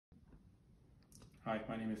Hi,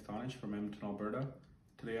 my name is Danish from Edmonton, Alberta.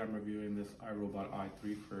 Today I'm reviewing this iRobot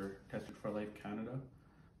i3 for Tested for Life Canada.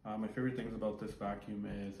 My favorite things about this vacuum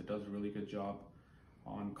is it does a really good job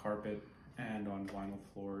on carpet and on vinyl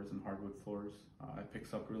floors and hardwood floors. It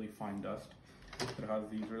picks up really fine dust. It has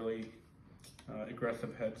these really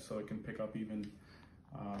aggressive heads, so it can pick up even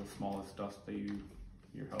the smallest dust that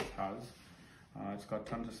your house has. It's got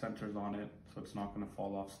tons of sensors on it, so it's not going to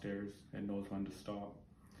fall off stairs. It knows when to stop.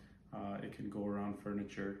 It can go around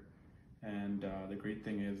furniture, and the great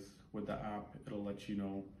thing is with the app, it'll let you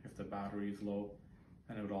know if the battery is low,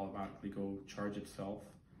 and it would automatically go charge itself,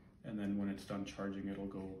 and then when it's done charging, it'll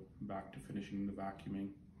go back to finishing the vacuuming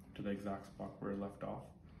to the exact spot where it left off.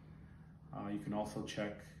 You can also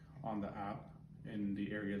check on the app in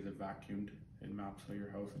the areas it vacuumed. It maps out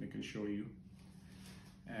your house and it can show you,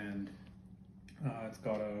 and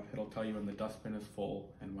it'll tell you when the dustbin is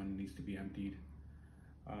full and when it needs to be emptied.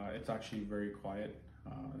 It's actually very quiet.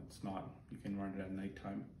 You can run it at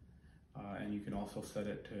nighttime, and you can also set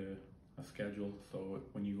it to a schedule, so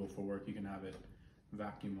when you go for work you can have it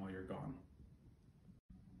vacuum while you're gone.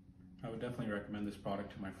 I would definitely recommend this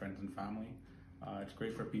product to my friends and family. It's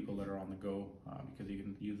great for people that are on the go because you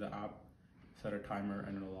can use the app, set a timer,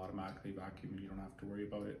 and it'll automatically vacuum and you don't have to worry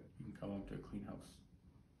about it. You can come home to a clean house.